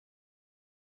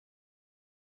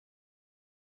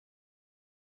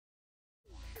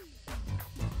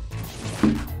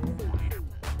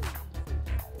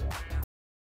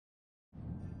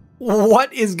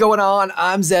What is going on?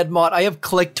 I'm zmoT. I have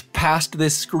clicked past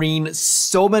this screen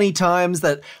so many times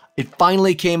that it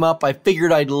finally came up. I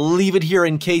figured I'd leave it here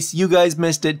in case you guys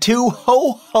missed it too.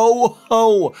 Ho, ho,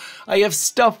 ho. I have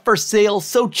stuff for sale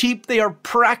so cheap they are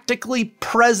practically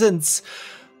presents.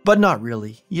 But not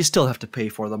really. You still have to pay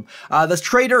for them. The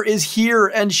trader is here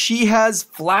and she has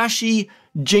flashy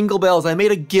jingle bells. I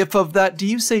made a GIF of that. Do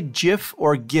you say GIF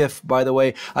or GIF, by the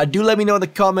way? Do let me know in the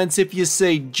comments if you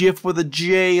say GIF with a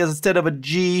J instead of a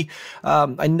G.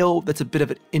 I know that's a bit of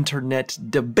an internet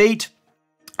debate.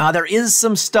 There is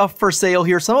some stuff for sale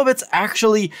here. Some of it's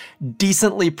actually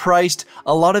decently priced.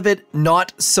 A lot of it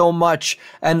not so much.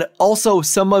 And also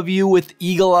some of you with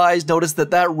eagle eyes noticed that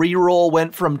that reroll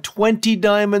went from 20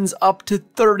 diamonds up to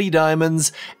 30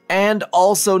 diamonds. And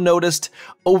also noticed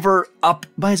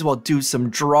might as well do some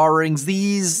drawings.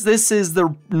 This is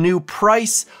the new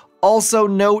price. Also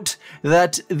note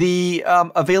that the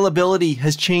availability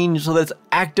has changed so that it's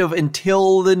active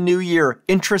until the new year.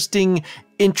 Interesting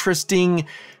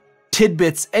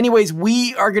tidbits. Anyways,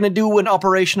 we are going to do an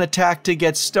operation attack to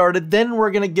get started. Then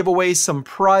we're going to give away some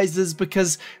prizes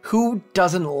because who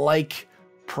doesn't like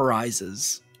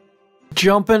prizes?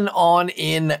 Jumping on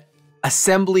in.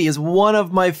 Assembly is one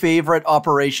of my favorite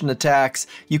operation attacks.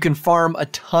 You can farm a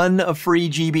ton of free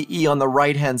GBE on the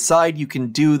right-hand side. You can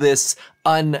do this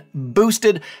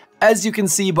unboosted. As you can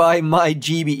see by my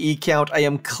GBE count, I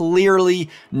am clearly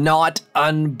not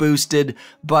unboosted,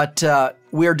 but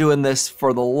we're doing this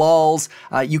for the lols.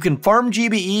 You can farm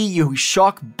GBE, you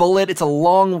shock bullet, it's a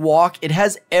long walk. It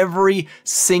has every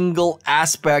single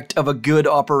aspect of a good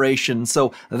operation,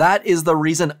 so that is the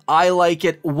reason I like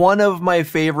it. One of my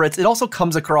favorites. It also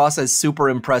comes across as super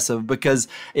impressive because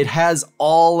it has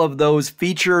all of those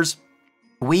features.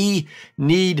 We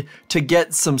need to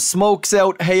get some smokes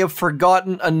out. Hey, I've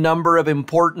forgotten a number of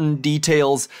important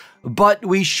details, but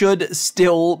we should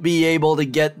still be able to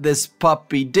get this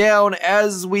puppy down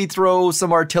as we throw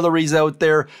some artilleries out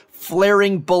there.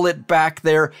 Flaring bullet back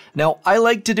there. Now, I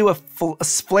like to do a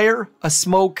flare, a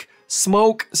smoke,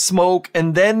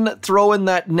 and then throw in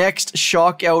that next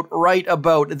shock out right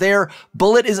about there.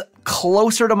 Bullet is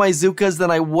closer to my Zookas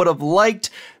than I would have liked.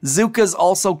 Zooka's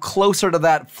also closer to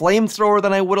that flamethrower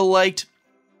than I would have liked.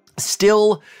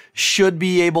 Still should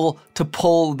be able to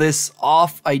pull this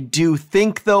off. I do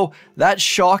think, though, that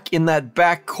shock in that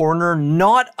back corner,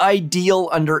 not ideal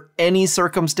under any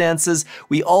circumstances.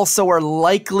 We also are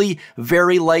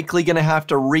very likely going to have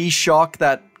to reshock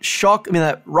that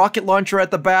that rocket launcher at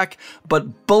the back,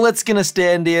 but Bullet's gonna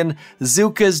stand in.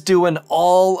 Zooka's doing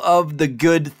all of the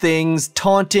good things,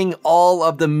 taunting all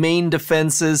of the main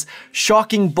defenses,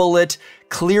 shocking Bullet,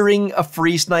 clearing a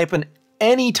free snipe, and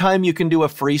anytime you can do a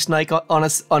free snipe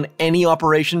on any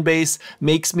operation base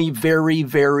makes me very,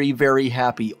 very, very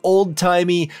happy.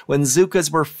 Old-timey, when Zookas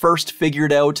were first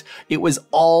figured out, it was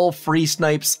all free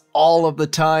snipes all of the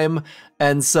time.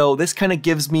 And so this kind of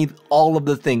gives me all of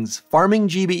the things. Farming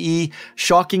GBE,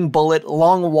 shocking bullet,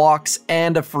 long walks,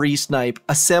 and a free snipe.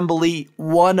 Assembly,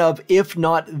 one of, if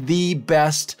not the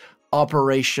best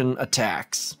operation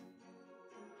attacks.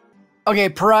 Okay,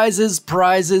 prizes.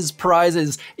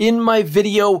 In my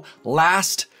video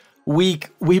last week,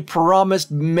 we promised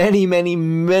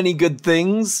many good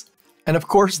things. And of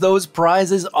course, those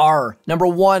prizes are, number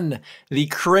one, the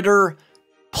Critter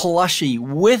plushie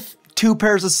with 2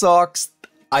 pairs of socks.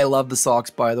 I love the socks,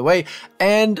 by the way,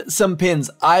 and some pins.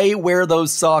 I wear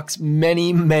those socks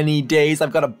many days.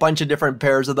 I've got a bunch of different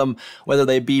pairs of them, whether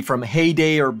they be from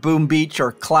Heyday or Boom Beach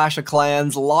or Clash of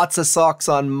Clans. Lots of socks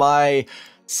on my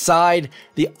side.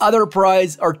 The other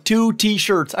prize are 2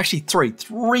 t-shirts. Actually, sorry,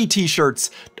 3 t-shirts.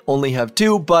 Only have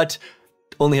 2, but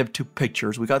only have 2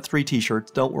 pictures. We got 3 t-shirts.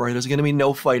 Don't worry, there's gonna be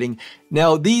no fighting.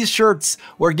 Now, these shirts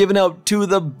were given out to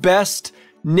the best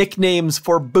nicknames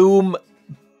for Boom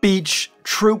Beach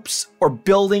troops or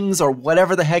buildings or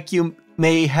whatever the heck you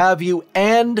may have you,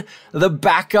 and the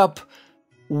backup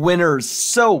winners.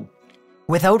 So,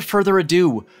 without further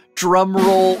ado, drum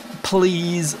roll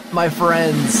please, my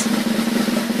friends.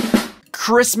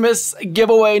 Christmas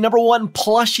giveaway. Number 1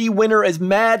 plushie winner is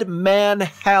Madman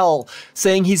Hal,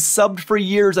 saying he's subbed for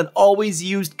years and always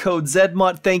used code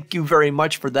zmoT. Thank you very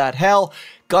much for that, Hal.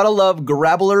 Gotta love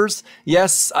grabblers.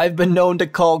 Yes, I've been known to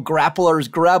call grapplers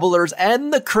grabblers,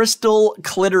 and the crystal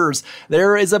clitters.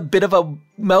 There is a bit of a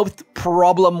mouth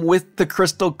problem with the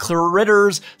crystal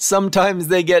critters. Sometimes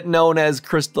they get known as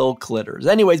crystal clitters.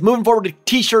 Anyways, moving forward to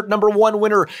t-shirt number 1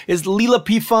 winner is Leela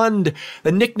P. Fund.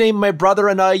 The nickname my brother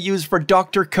and I use for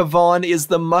Dr. Kavan is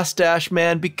the Mustache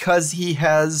Man because he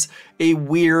has a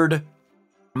weird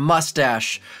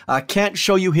mustache. Can't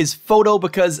show you his photo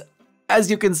because As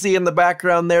you can see in the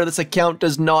background there, this account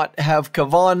does not have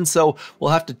Kavan, so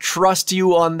we'll have to trust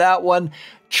you on that one.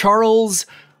 Charles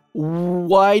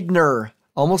Widener.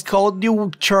 Almost called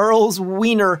you Charles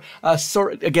Wiener.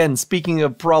 Again, speaking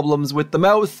of problems with the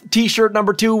mouth, t-shirt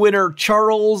number 2 winner,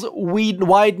 Charles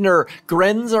Widener.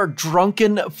 Grens are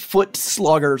drunken foot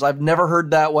sluggers. I've never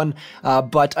heard that one,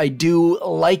 but I do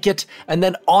like it. And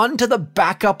then on to the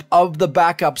backup of the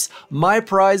backups. My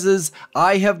prizes,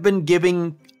 I have been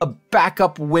giving a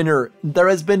backup winner. There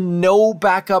has been no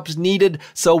backups needed,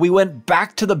 so we went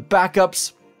back to the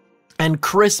backups. And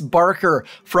Chris Barker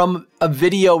from a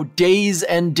video days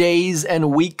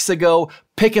and weeks ago,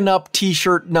 picking up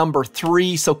t-shirt number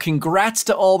 3. So congrats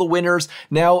to all the winners.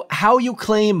 Now, how you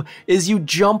claim is you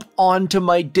jump onto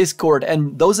my Discord.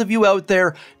 And those of you out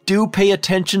there, do pay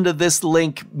attention to this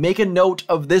link. Make a note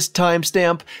of this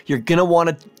timestamp. You're going to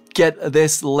want to get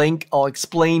this link. I'll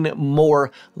explain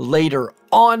more later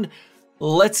on.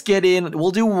 Let's get in.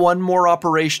 We'll do one more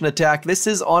operation attack. This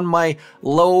is on my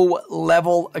low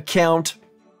level account.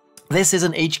 This is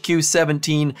an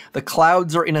HQ17. The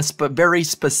clouds are in a very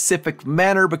specific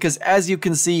manner because, as you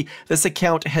can see, this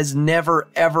account has never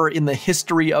ever in the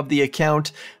history of the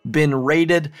account been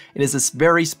rated. It is a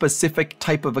very specific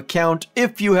type of account.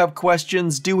 If you have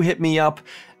questions, do hit me up.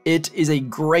 It is a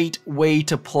great way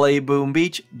to play Boom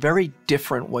Beach. Very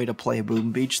different way to play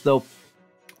Boom Beach, though.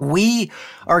 We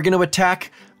are going to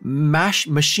attack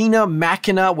Machina,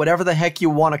 whatever the heck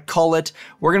you want to call it.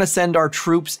 We're going to send our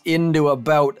troops into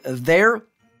about there.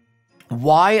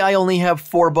 Why I only have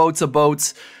 4 boats of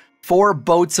boats, 4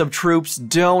 boats of troops,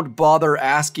 don't bother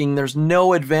asking. There's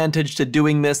no advantage to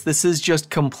doing this. This is just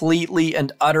completely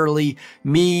and utterly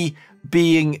me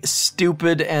being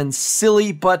stupid and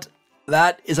silly, but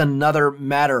that is another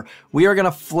matter. We are going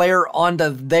to flare onto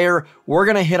there. We're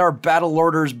going to hit our battle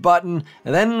orders button,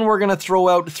 and then we're going to throw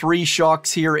out 3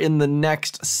 shocks here in the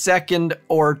next second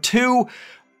or 2.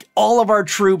 All of our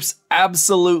troops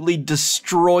absolutely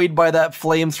destroyed by that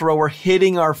flamethrower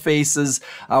hitting our faces.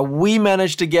 We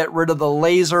managed to get rid of the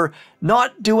laser.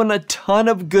 Not doing a ton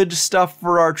of good stuff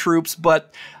for our troops,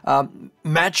 but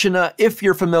Machina, if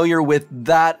you're familiar with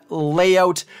that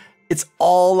layout, it's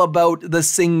all about the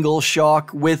single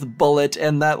shock with bullet,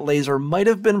 and that laser might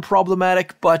have been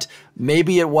problematic, but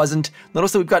maybe it wasn't.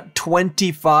 Notice that we've got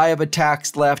 25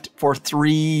 attacks left for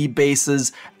 3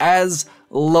 bases as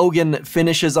Logan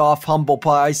finishes off Humble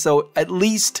Pie, so at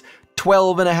least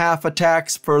 12.5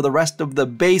 attacks for the rest of the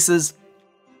bases.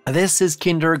 This is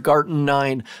Kindergarten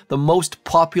 9, the most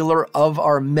popular of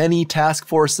our many task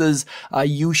forces.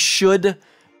 You should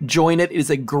join it. It is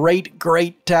a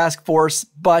great task force,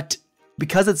 but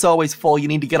because it's always full, you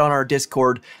need to get on our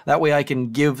Discord. That way I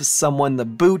can give someone the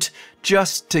boot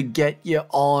just to get you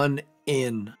on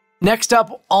in. Next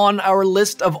up on our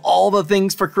list of all the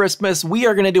things for Christmas, we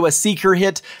are going to do a Seeker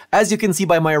hit. As you can see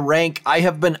by my rank, I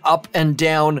have been up and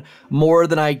down more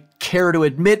than I care to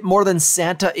admit, more than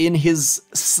Santa in his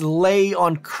sleigh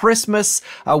on Christmas.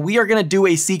 We are going to do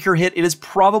a Seeker hit. It is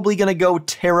probably going to go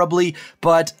terribly,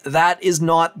 but that is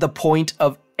not the point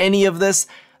of any of this.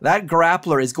 That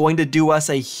grappler is going to do us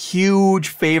a huge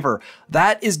favor.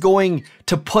 That is going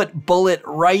to put Bullet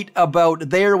right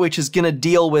about there, which is going to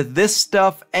deal with this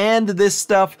stuff, and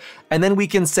then we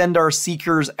can send our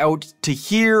Seekers out to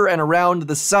here and around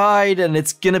the side, and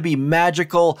it's going to be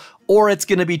magical, or it's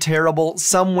going to be terrible,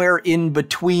 somewhere in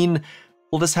between.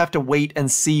 We'll just have to wait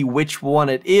and see which one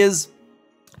it is.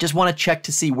 Just want to check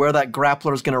to see where that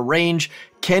grappler is going to range.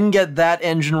 Can get that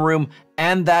engine room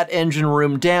and that engine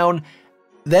room down.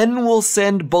 Then we'll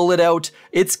send Bullet out.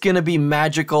 It's going to be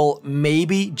magical.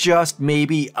 Maybe, just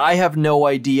maybe. I have no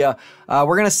idea.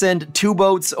 We're going to send 2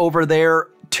 boats over there,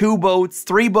 2 boats,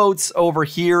 3 boats over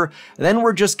here. And then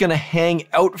we're just going to hang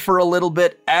out for a little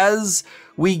bit as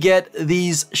we get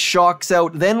these shocks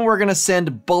out. Then we're going to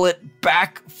send Bullet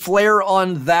back, flare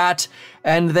on that,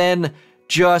 and then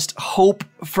just hope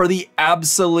for the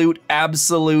absolute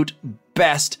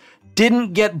best.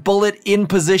 Didn't get Bullet in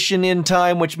position in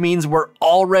time, which means we're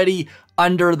already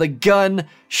under the gun.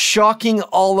 Shocking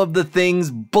all of the things.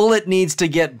 Bullet needs to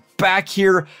get back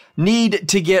here. Need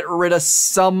to get rid of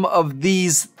some of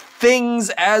these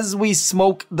things as we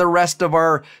smoke the rest of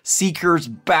our Seekers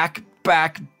back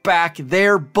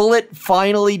there. Bullet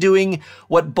finally doing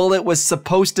what Bullet was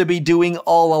supposed to be doing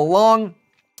all along.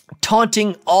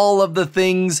 Taunting all of the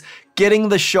things, getting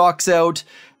the shocks out,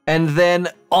 and then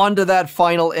onto that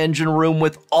final engine room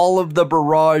with all of the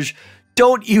barrage.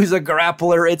 Don't use a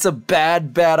grappler. It's a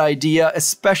bad idea,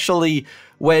 especially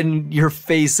when you're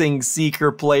facing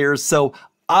Seeker players. So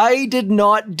I did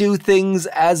not do things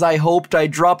as I hoped. I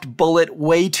dropped bullet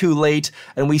way too late,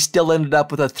 and we still ended up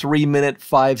with a 3-minute,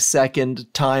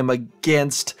 5-second time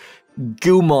against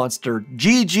Goo Monster.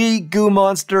 GG, Goo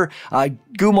Monster.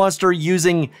 Goo Monster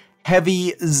using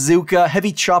heavy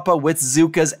choppa with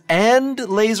Zookas and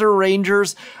Laser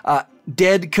Rangers.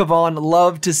 Dead Kavan.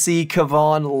 Love to see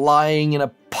Kavan lying in a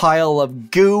pile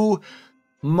of goo.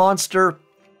 Monster,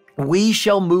 we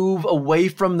shall move away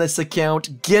from this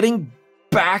account, getting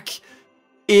back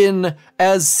in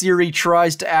as Siri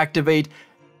tries to activate.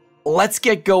 Let's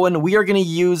get going. We are going to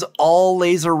use all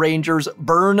Laser Rangers,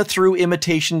 burn through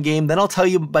Imitation Game. Then I'll tell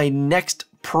you my next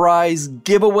prize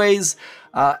giveaways.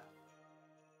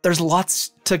 There's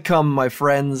lots to come, my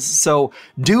friends, so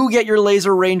do get your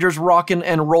Laser Rangers rocking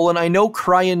and rolling. I know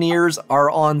Cryoneers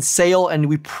are on sale, and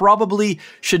we probably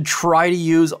should try to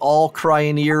use all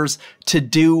Cryoneers to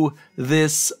do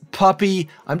this puppy.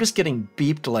 I'm just getting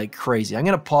beeped like crazy. I'm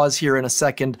going to pause here in a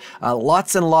second.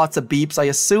 Lots and lots of beeps. I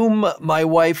assume my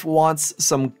wife wants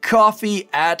some coffee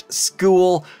at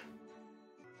school.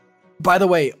 By the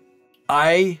way,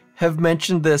 I have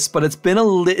mentioned this, but it's been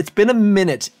a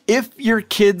minute. If your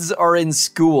kids are in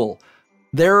school,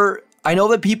 I know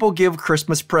that people give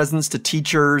Christmas presents to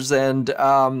teachers, and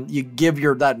you give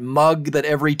that mug that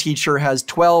every teacher has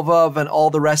 12 of and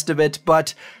all the rest of it.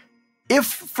 But if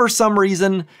for some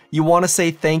reason you want to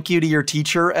say thank you to your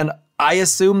teacher, and I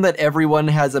assume that everyone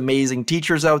has amazing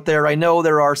teachers out there. I know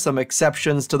there are some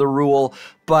exceptions to the rule,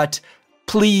 but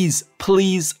please,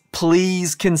 please,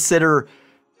 please consider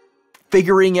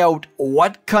figuring out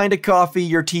what kind of coffee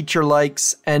your teacher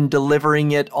likes and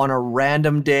delivering it on a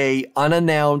random day,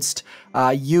 unannounced,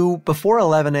 before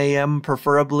 11 a.m.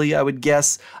 preferably, I would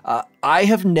guess. I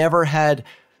have never had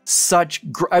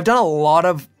I've done a lot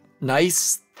of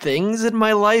nice things in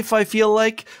my life, I feel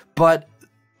like, but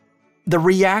the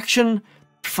reaction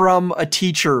from a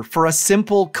teacher for a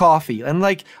simple coffee, and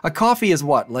like a coffee is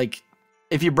what? Like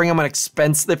if you bring them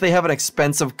if they have an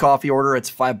expensive coffee order, it's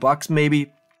 $5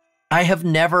 maybe. I have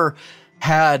never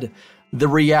had the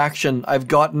reaction I've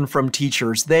gotten from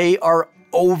teachers. They are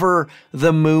over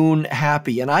the moon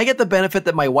happy. And I get the benefit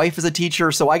that my wife is a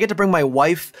teacher, so I get to bring my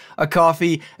wife a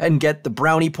coffee and get the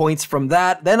brownie points from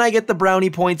that. Then I get the brownie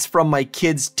points from my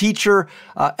kid's teacher.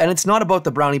 And it's not about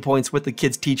the brownie points with the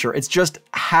kid's teacher. It's just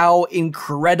how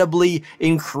incredibly,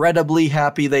 incredibly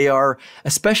happy they are,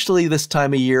 especially this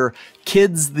time of year.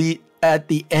 Kids at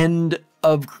the end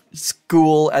of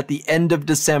school, at the end of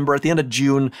December, at the end of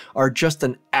June, are just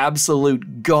an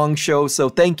absolute gong show. So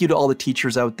thank you to all the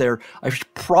teachers out there. I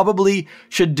probably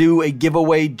should do a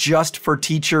giveaway just for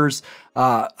teachers.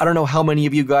 I don't know how many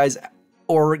of you guys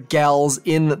or gals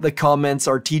in the comments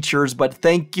are teachers, but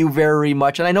thank you very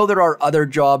much. And I know there are other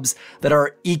jobs that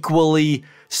are equally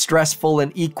stressful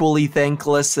and equally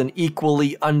thankless and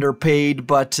equally underpaid,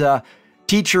 but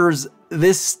teachers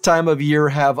this time of year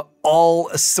have all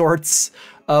sorts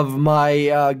of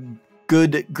my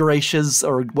good gracious,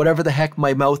 or whatever the heck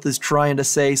my mouth is trying to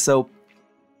say. So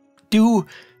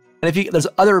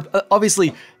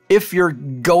obviously, if you're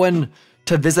going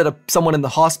to visit someone in the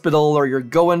hospital, or you're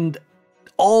going,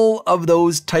 all of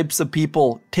those types of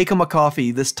people, take them a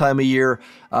coffee this time of year.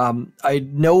 I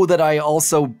know that I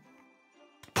also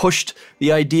pushed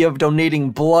the idea of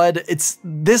donating blood.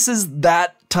 This is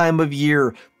that time of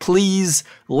year. Please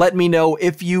let me know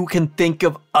if you can think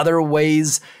of other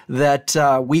ways that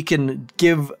we can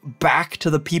give back to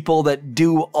the people that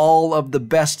do all of the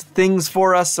best things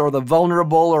for us, or the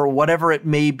vulnerable, or whatever it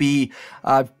may be.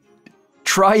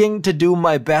 Trying to do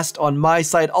my best on my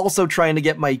side, also trying to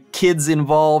get my kids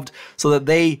involved so that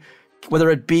they, whether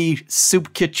it be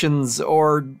soup kitchens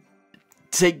or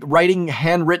writing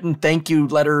handwritten thank you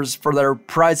letters for their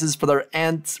prizes, for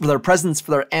their presents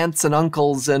for their aunts and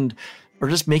uncles, or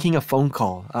just making a phone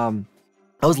call.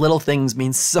 Those little things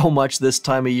mean so much this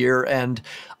time of year, and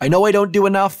I know I don't do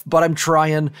enough, but I'm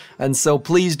trying. And so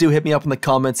please do hit me up in the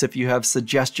comments if you have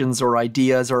suggestions or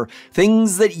ideas or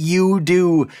things that you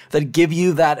do that give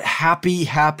you that happy,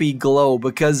 happy glow,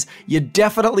 because you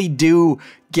definitely do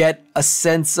get a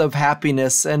sense of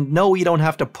happiness. And no, you don't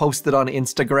have to post it on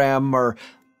Instagram,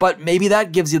 but maybe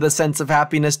that gives you the sense of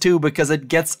happiness too, because it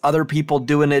gets other people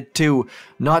doing it too.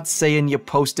 Not saying you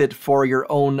post it for your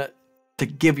own, to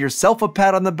give yourself a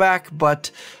pat on the back, but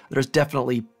there's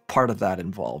definitely part of that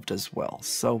involved as well.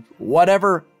 So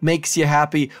whatever makes you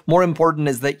happy, more important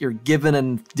is that you're giving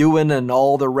and doing and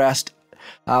all the rest.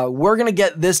 We're going to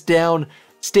get this down.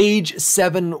 Stage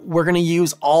 7, we're going to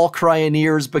use all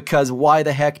Cryoneers, because why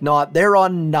the heck not? They're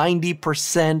on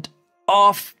 90%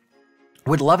 off.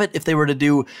 Would love it if they were to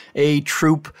do a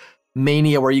troop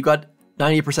mania where you got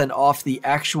 90% off the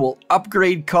actual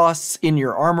upgrade costs in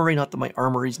your armory. Not that my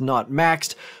armory's not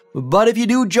maxed, but if you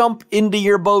do jump into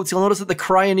your boats, you'll notice that the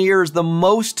Cryoneer is the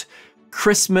most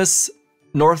Christmas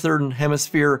Northern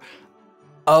Hemisphere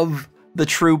of the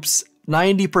troops.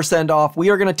 90% off. We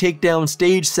are going to take down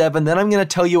stage 7. Then I'm going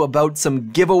to tell you about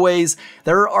some giveaways.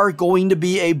 There are going to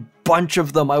be a bunch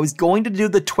of them. I was going to do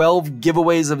the 12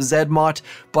 giveaways of zmoT,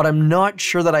 but I'm not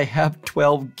sure that I have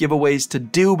 12 giveaways to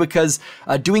do because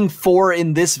doing 4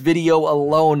 in this video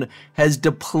alone has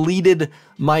depleted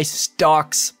my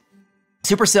stocks.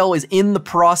 Supercell is in the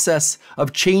process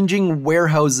of changing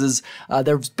warehouses.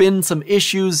 There's been some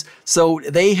issues, so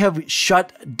they have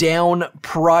shut down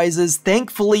prizes.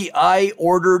 Thankfully, I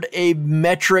ordered a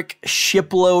metric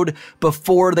shipload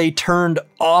before they turned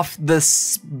off the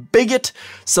spigot,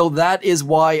 so that is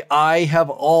why I have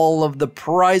all of the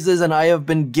prizes and I have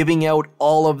been giving out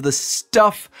all of the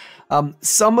stuff.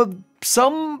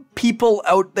 Some people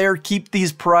out there keep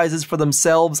these prizes for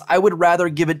themselves. I would rather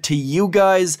give it to you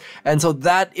guys, and so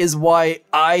that is why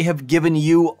I have given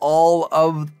you all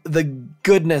of the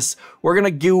goodness. We're gonna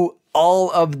do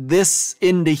all of this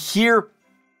into here.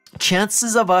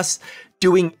 Chances of us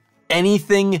doing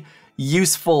anything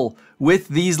useful with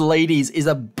these ladies is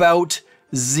about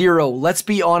 0. Let's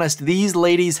be honest, these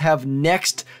ladies have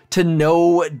next to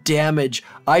no damage.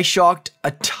 I shocked a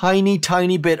tiny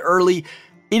bit early.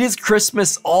 It is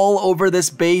Christmas all over this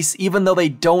base, even though they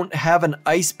don't have an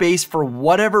ice base for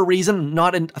whatever reason.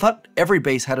 I thought every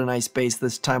base had an ice base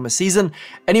this time of season.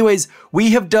 Anyways,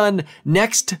 we have done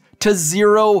next to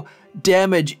 0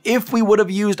 damage. If we would have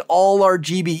used all our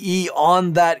GBE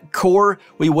on that core,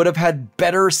 we would have had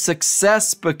better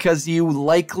success because you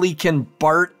likely can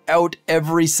BART out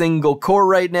every single core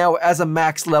right now as a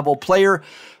max level player.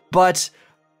 But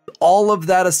all of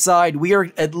that aside, we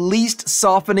are at least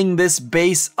softening this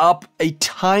base up a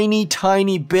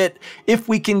tiny bit. If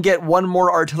we can get one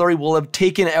more artillery, we'll have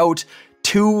taken out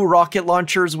 2 rocket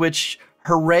launchers, which,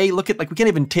 hooray, look at, like, we can't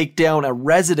even take down a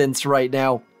residence right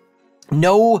now.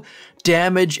 No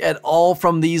damage at all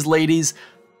from these ladies.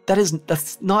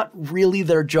 That's not really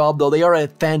their job, though. They are a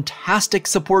fantastic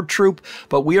support troop,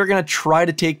 but we are going to try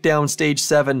to take down stage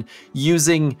 7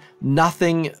 using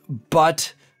nothing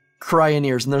but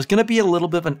Cryoneers, and there's going to be a little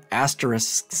bit of an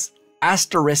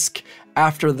asterisk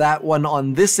after that one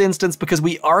on this instance because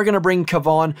we are going to bring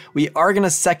Kavan, we are going to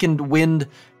second wind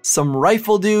some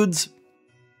rifle dudes,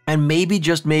 and maybe,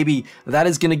 just maybe, that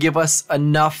is going to give us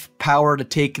enough power to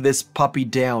take this puppy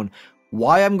down.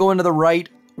 Why I'm going to the right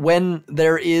when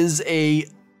there is a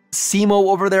zmoT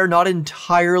over there, not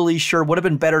entirely sure. Would have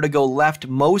been better to go left,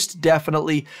 most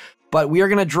definitely. But we are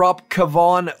going to drop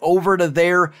Kavan over to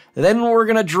there. Then we're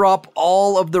going to drop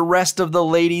all of the rest of the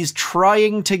ladies,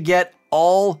 trying to get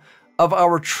all of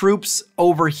our troops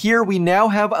over here. We now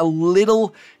have a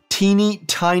little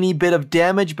tiny bit of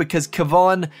damage because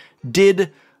Kavan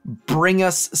did bring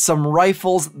us some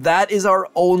rifles. That is our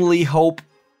only hope.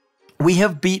 We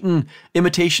have beaten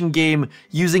Imitation Game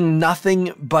using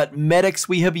nothing but medics.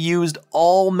 We have used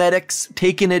all medics,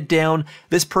 taken it down.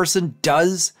 This person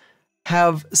does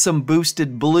have some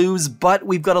boosted blues, but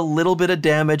we've got a little bit of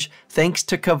damage thanks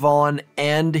to Kavan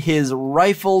and his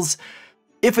rifles.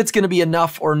 If it's going to be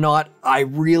enough or not, I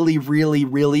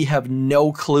really have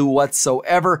no clue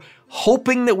whatsoever.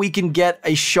 Hoping that we can get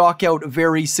a shock out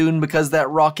very soon because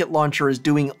that rocket launcher is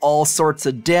doing all sorts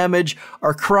of damage.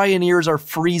 Our Cryoneers are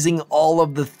freezing all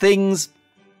of the things.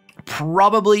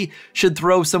 Probably should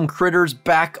throw some critters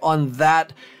back on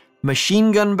that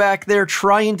machine gun back there,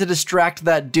 trying to distract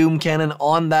that doom cannon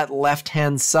on that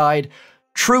left-hand side.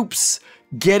 Troops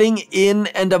getting in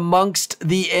and amongst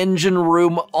the engine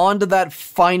room onto that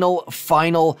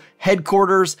final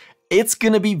headquarters. It's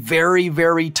going to be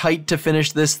very tight to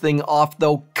finish this thing off,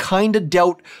 though. Kinda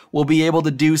doubt we'll be able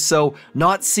to do so.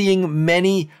 Not seeing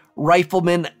many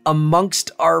riflemen amongst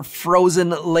our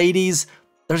frozen ladies.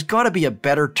 There's got to be a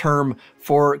better term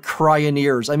for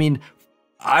Cryoneers. I mean,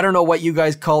 I don't know what you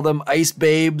guys call them, ice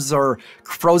babes or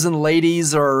frozen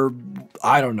ladies or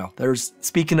I don't know.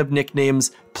 Speaking of nicknames,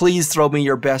 please throw me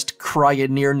your best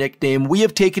Cryoneer nickname. We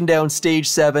have taken down stage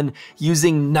 7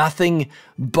 using nothing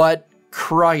but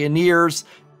Cryoneers.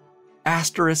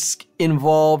 Asterisk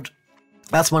involved.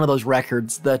 That's one of those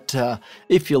records that,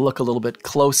 if you look a little bit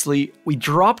closely, we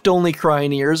dropped only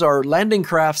Cryoneers. Our landing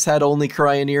crafts had only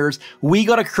Cryoneers. We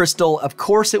got a crystal. Of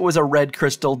course, it was a red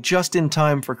crystal just in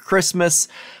time for Christmas.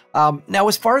 Now,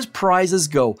 as far as prizes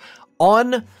go,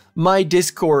 on my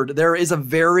Discord, there is a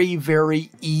very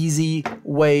easy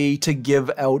way to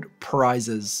give out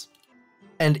prizes.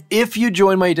 And if you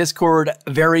join my Discord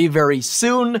very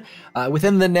soon,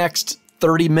 within the next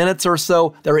 30 minutes or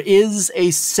so, there is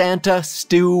a Santa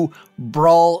Stew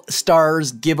Brawl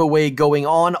Stars giveaway going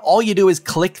on. All you do is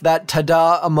click that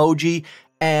ta-da emoji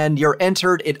and you're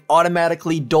entered. It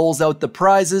automatically doles out the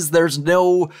prizes. There's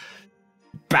no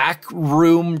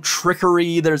backroom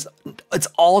trickery. It's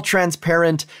all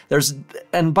transparent.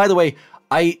 And by the way,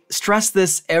 I stress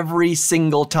this every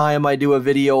single time I do a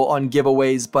video on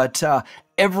giveaways, but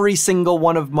every single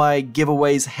one of my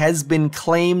giveaways has been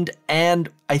claimed, and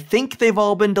I think they've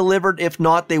all been delivered. If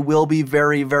not, they will be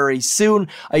very, very soon.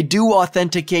 I do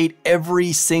authenticate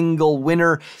every single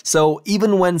winner, so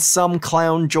even when some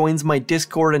clown joins my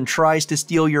Discord and tries to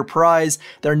steal your prize,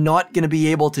 they're not going to be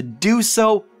able to do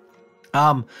so.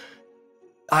 The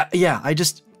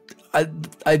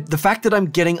fact that I'm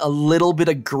getting a little bit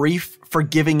of grief for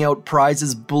giving out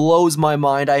prizes blows my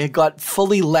mind. I got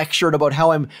fully lectured about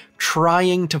how I'm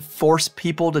trying to force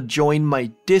people to join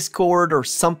my Discord or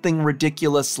something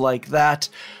ridiculous like that.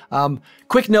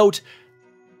 Quick note,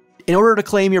 in order to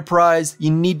claim your prize,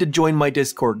 you need to join my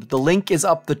Discord. The link is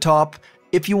up the top.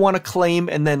 If you want to claim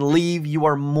and then leave, you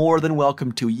are more than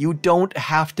welcome to. You don't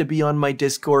have to be on my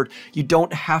Discord. You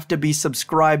don't have to be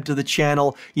subscribed to the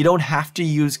channel. You don't have to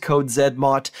use code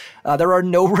zmoT. There are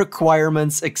no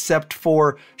requirements except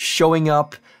for showing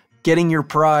up, getting your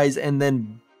prize, and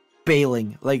then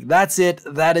bailing. Like, that's it.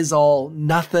 That is all.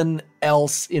 Nothing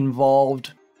else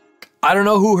involved. I don't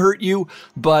know who hurt you,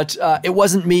 but it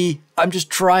wasn't me. I'm just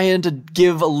trying to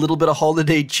give a little bit of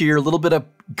holiday cheer, a little bit of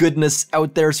goodness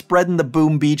out there, spreading the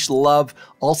Boom Beach love,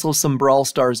 also some Brawl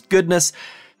Stars goodness.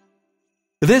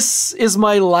 This is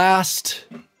my last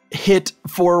hit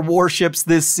for Warships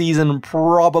this season,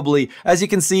 probably. As you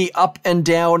can see, up and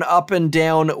down,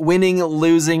 winning,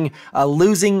 losing,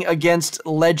 losing against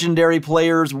legendary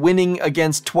players, winning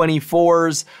against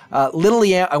 24s. Little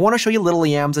Yam, I want to show you Little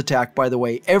Yam's attack, by the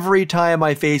way. Every time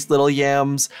I face Little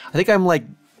Yams, I think I'm like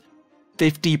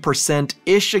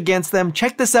 50%-ish against them.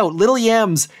 Check this out. Little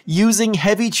Yams using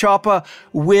Heavy Choppa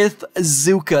with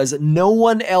Zookas. No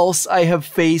one else I have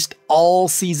faced all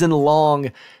season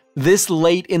long this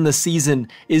late in the season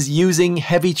is using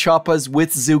Heavy Choppas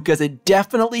with Zookas. It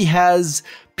definitely has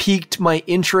piqued my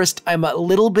interest. I'm a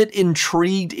little bit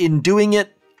intrigued in doing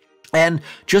it. And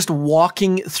just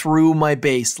walking through my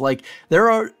base, like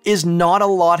is not a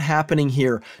lot happening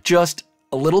here. Just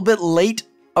a little bit late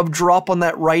of drop on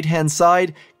that right-hand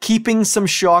side, keeping some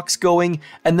shocks going,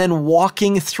 and then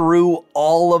walking through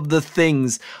all of the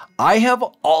things. I have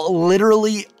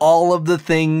literally all of the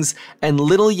things, and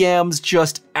Little Yams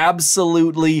just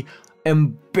absolutely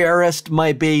embarrassed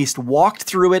my base, walked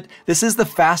through it. This is the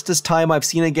fastest time I've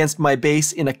seen against my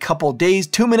base in a couple days.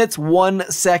 2 minutes,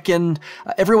 1 second.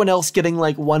 Everyone else getting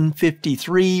like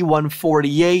 153,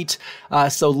 148.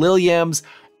 So Lil Yams,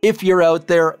 if you're out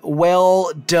there,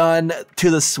 well done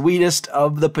to the sweetest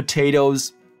of the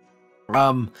potatoes.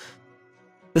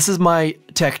 This is my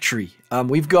tech tree.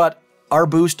 We've got our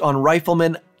boost on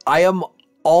Rifleman. I am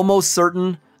almost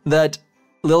certain that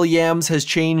Lil Yams has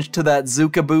changed to that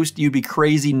Zuka boost. You'd be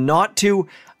crazy not to.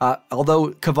 Although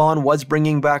Kavan was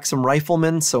bringing back some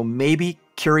Riflemen, so maybe.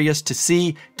 Curious to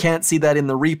see. Can't see that in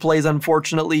the replays,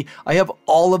 unfortunately. I have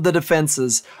all of the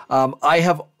defenses. I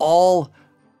have all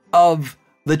of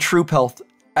the troop health.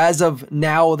 As of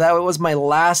now, that was my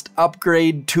last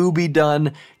upgrade to be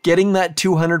done, getting that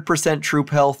 200% troop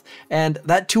health, and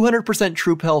that 200%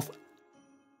 troop health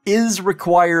is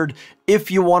required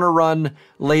if you want to run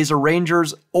Laser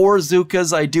Rangers or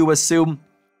Zookas, I do assume.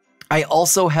 I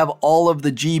also have all of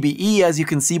the GBE, as you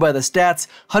can see by the stats,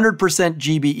 100%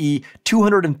 GBE,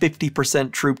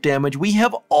 250% troop damage. We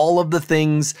have all of the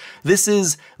things. This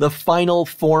is the final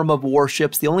form of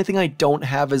Warships. The only thing I don't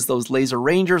have is those Laser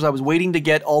Rangers. I was waiting to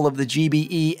get all of the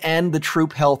GBE and the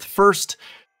troop health first.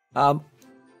 I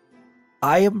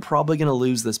am probably going to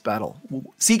lose this battle.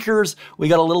 Seekers, we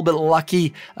got a little bit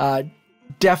lucky.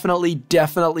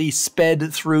 Definitely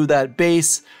sped through that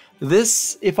base.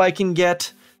 This, if I can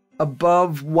get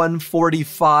above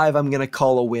 145, I'm going to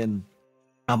call a win.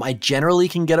 I generally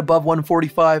can get above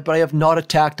 145, but I have not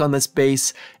attacked on this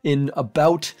base in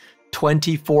about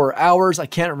 24 hours. I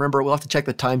can't remember. We'll have to check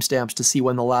the timestamps to see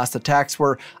when the last attacks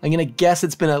were. I'm going to guess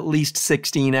it's been at least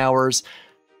 16 hours.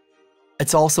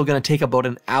 It's also going to take about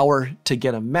an hour to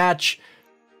get a match.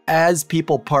 As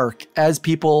people park, as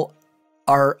people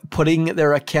are putting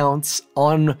their accounts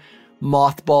on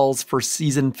mothballs for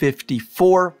season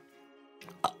 54,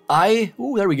 there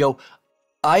we go.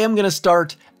 I am going to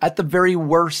start at the very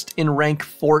worst in rank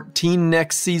 14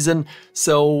 next season.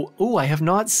 So, I have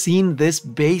not seen this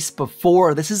base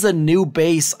before. This is a new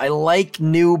base. I like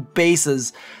new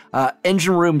bases.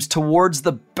 Engine rooms towards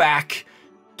the back.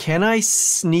 Can I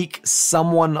sneak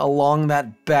someone along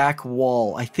that back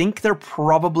wall? I think they're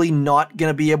probably not going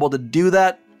to be able to do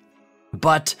that,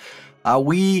 but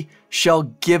we shall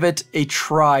give it a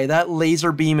try. That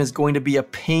laser beam is going to be a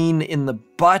pain in the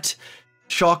butt.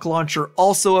 Shock launcher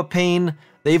also a pain.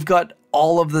 They've got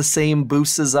all of the same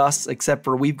boosts as us, except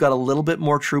for we've got a little bit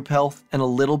more troop health and a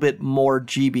little bit more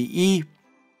GBE.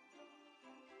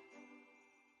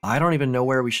 I don't even know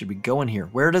where we should be going here.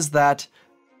 Where does that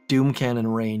Doom Cannon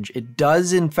range? It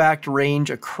does in fact range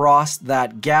across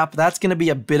that gap. That's going to be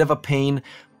a bit of a pain,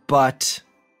 but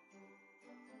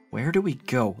where do we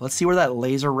go? Let's see where that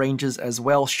laser ranges as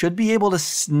well. Should be able to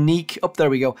sneak. Oh, there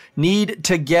we go. Need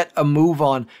to get a move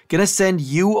on. Gonna send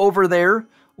you over there.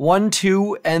 1,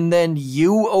 2, and then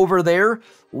you over there.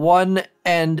 1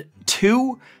 and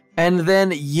 2. And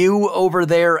then you over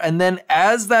there. And then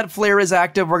as that flare is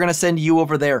active, we're going to send you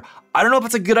over there. I don't know if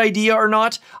it's a good idea or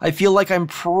not. I feel like I'm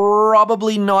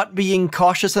probably not being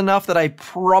cautious enough that I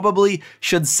probably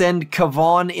should send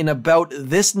Kavan in about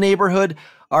this neighborhood.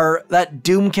 That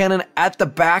Doom Cannon at the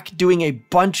back doing a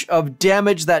bunch of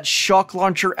damage. That Shock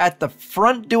Launcher at the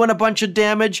front doing a bunch of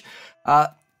damage.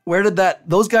 Where did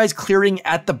those guys clearing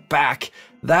at the back?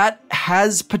 That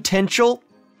has potential.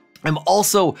 I'm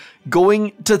also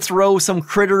going to throw some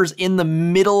critters in the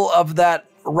middle of that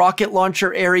rocket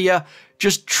launcher area,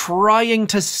 just trying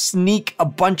to sneak a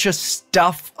bunch of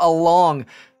stuff along.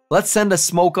 Let's send a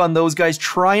smoke on those guys,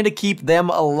 trying to keep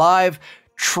them alive,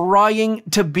 trying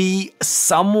to be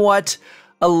somewhat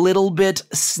a little bit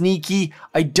sneaky.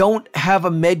 I don't have a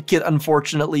medkit,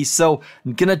 unfortunately, so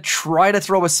I'm gonna try to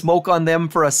throw a smoke on them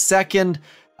for a second.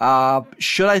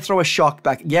 Should I throw a shock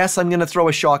back? Yes, I'm going to throw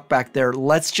a shock back there.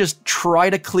 Let's just try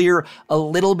to clear a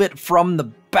little bit from the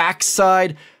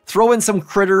backside. Throw in some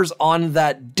critters on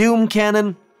that Doom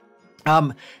Cannon.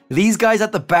 These guys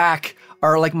at the back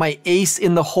are like my ace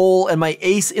in the hole, and my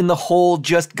ace in the hole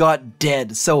just got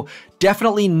dead. So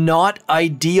definitely not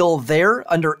ideal there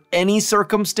under any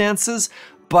circumstances,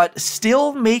 but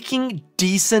still making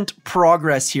decent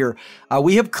progress here.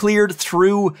 We have cleared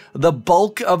through the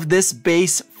bulk of this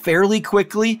base fairly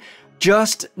quickly.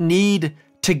 Just need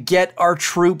to get our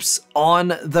troops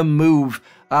on the move.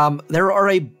 There are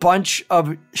a bunch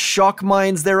of shock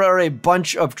mines. There are a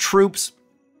bunch of troops.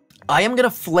 I am going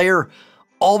to flare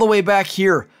all the way back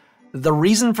here. The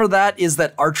reason for that is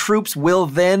that our troops will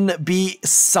then be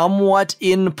somewhat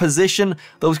in position.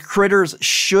 Those critters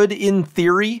should, in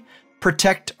theory,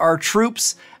 protect our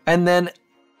troops, and then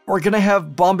we're going to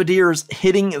have bombardiers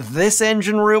hitting this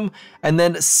engine room, and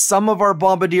then some of our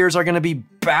bombardiers are going to be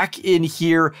back in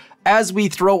here as we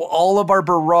throw all of our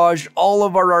barrage, all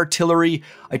of our artillery.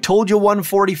 I told you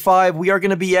 145. We are going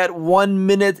to be at 1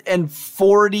 minute and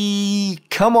 40,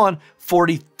 come on,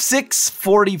 46,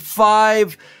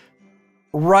 45,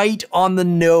 right on the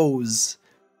nose.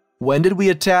 When did we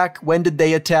attack? When did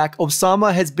they attack?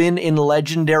 Osama has been in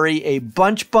Legendary a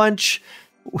bunch.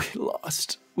 We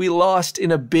lost. We lost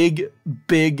in a big,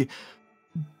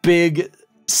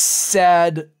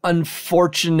 sad,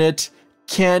 unfortunate,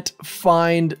 can't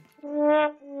find.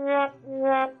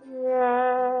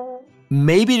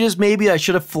 Maybe, just maybe, I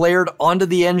should have flared onto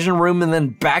the engine room and then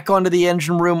back onto the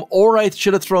engine room, or I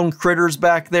should have thrown critters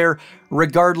back there.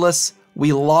 Regardless,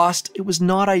 we lost. It was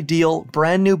not ideal.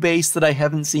 Brand new base that I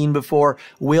haven't seen before.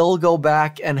 We'll go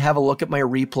back and have a look at my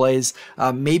replays.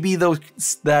 Maybe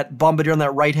that bombardier on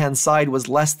that right-hand side was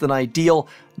less than ideal.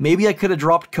 Maybe I could have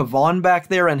dropped Kavan back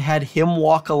there and had him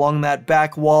walk along that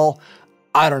back wall.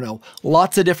 I don't know.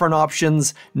 Lots of different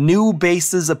options. New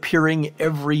bases appearing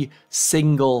every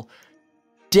single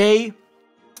day.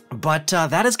 But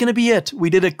that is going to be it. We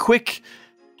did a quick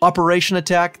operation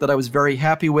attack that I was very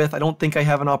happy with. I don't think I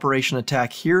have an operation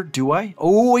attack here, do I?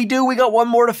 Oh, we do. We got one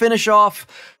more to finish off.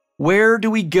 Where do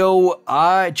we go?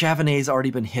 Javanese already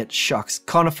been hit. Shucks.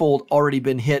 Conifold already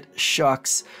been hit.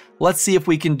 Shucks. Let's see if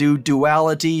we can do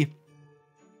duality.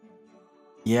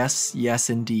 Yes, yes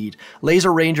indeed.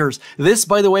 Laser Rangers. This,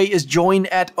 by the way, is join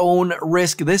at own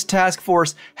risk. This task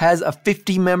force has a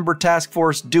 50-member task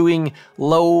force doing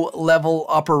low-level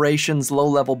operations,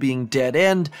 low-level being dead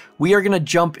end. We are going to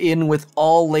jump in with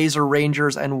all Laser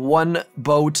Rangers and one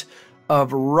boat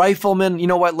of riflemen. You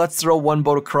know what? Let's throw one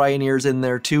boat of Cryoneers in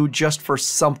there too, just for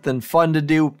something fun to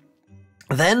do.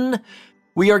 Then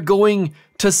we are going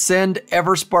to send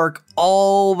Everspark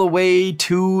all the way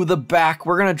to the back.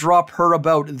 We're going to drop her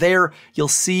about there. You'll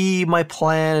see my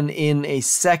plan in a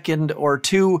second or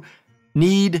two.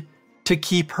 Need to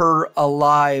keep her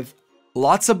alive.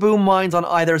 Lots of boom mines on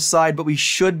either side, but we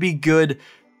should be good.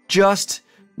 Just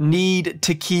need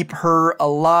to keep her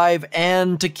alive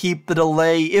and to keep the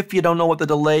delay. If you don't know what the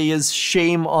delay is,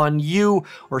 shame on you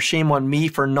or shame on me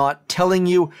for not telling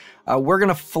you. We're going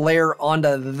to flare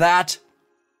onto that.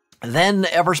 Then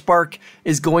Everspark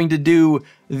is going to do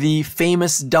the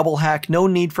famous double hack. No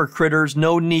need for critters,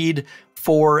 no need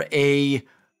for a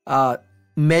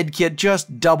medkit,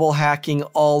 just double hacking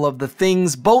all of the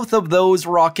things. Both of those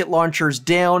rocket launchers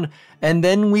down, and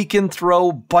then we can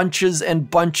throw bunches and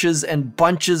bunches and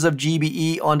bunches of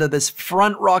GBE onto this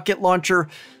front rocket launcher.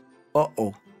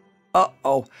 Uh-oh.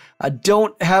 I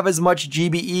don't have as much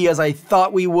GBE as I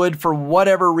thought we would for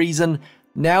whatever reason.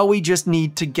 Now we just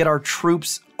need to get our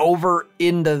troops over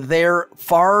into there,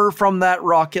 far from that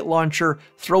rocket launcher,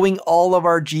 throwing all of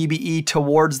our GBE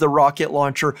towards the rocket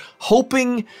launcher,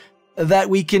 hoping that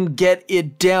we can get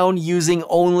it down using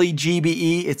only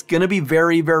GBE. It's going to be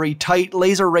very, very tight.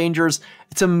 Laser Rangers,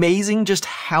 it's amazing just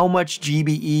how much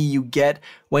GBE you get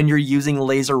when you're using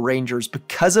Laser Rangers.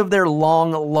 Because of their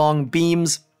long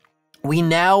beams, we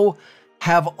now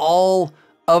have all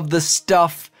of the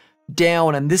stuff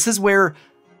down, and this is where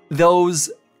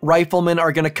those riflemen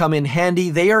are going to come in handy.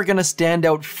 They are going to stand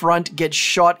out front, get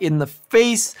shot in the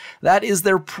face. That is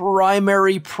their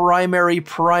primary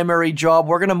job.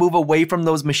 We're going to move away from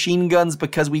those machine guns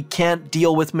because we can't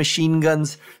deal with machine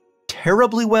guns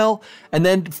terribly well. And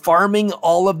then farming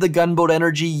all of the gunboat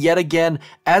energy yet again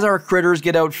as our critters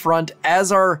get out front,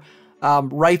 as our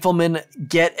riflemen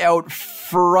get out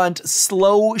front.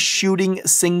 Slow shooting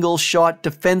single shot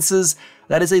defenses.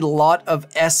 That is a lot of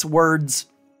S words.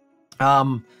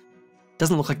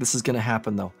 Doesn't look like this is going to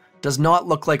happen though. Does not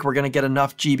look like we're going to get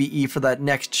enough GBE for that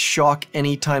next shock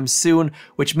anytime soon,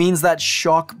 which means that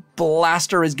shock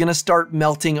blaster is going to start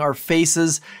melting our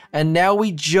faces. And now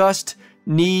we just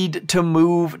need to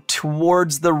move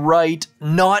towards the right.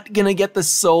 Not going to get the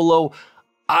solo.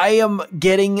 I am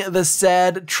getting the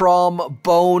sad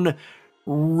trombone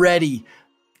ready.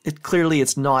 Clearly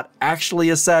it's not actually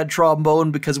a sad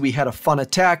trombone because we had a fun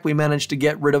attack. We managed to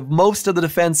get rid of most of the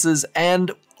defenses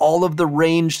and all of the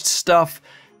ranged stuff.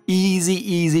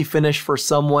 Easy finish for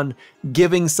someone,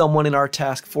 giving someone in our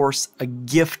task force a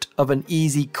gift of an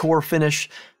easy core finish.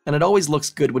 And it always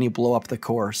looks good when you blow up the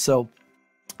core. So,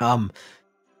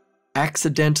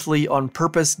 accidentally on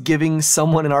purpose giving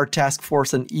someone in our task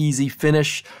force an easy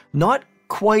finish. Not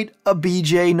quite a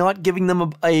BJ, not giving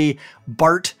them a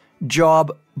Bart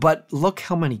job, but look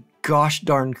how many gosh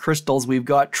darn crystals we've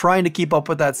got, trying to keep up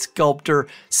with that sculptor.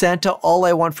 Santa, all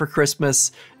I want for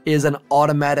Christmas is an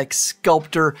automatic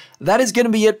sculptor. That is going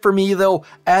to be it for me though.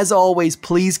 As always,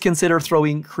 please consider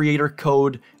throwing creator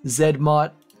code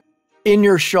zmoT in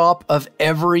your shop of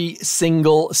every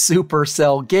single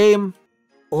Supercell game.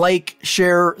 Like,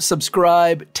 share,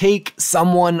 subscribe, take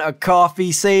someone a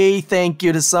coffee, say thank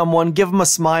you to someone, give them a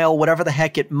smile, whatever the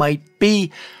heck it might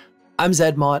be. I'm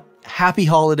zmoT. Happy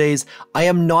holidays. I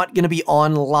am not going to be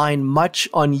online much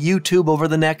on YouTube over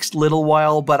the next little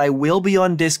while, but I will be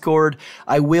on Discord.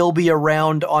 I will be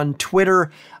around on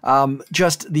Twitter.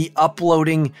 Just the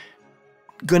uploading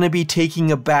going to be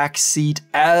taking a back seat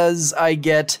as I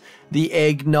get the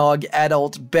eggnog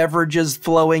adult beverages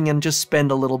flowing and just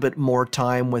spend a little bit more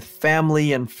time with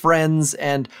family and friends.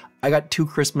 And I got 2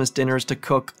 Christmas dinners to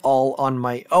cook all on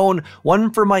my own.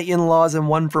 One for my in-laws and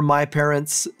one for my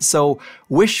parents. So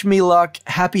wish me luck.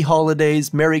 Happy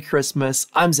holidays. Merry Christmas.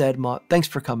 I'm zmoT. Thanks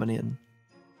for coming in.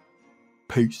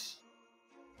 Peace.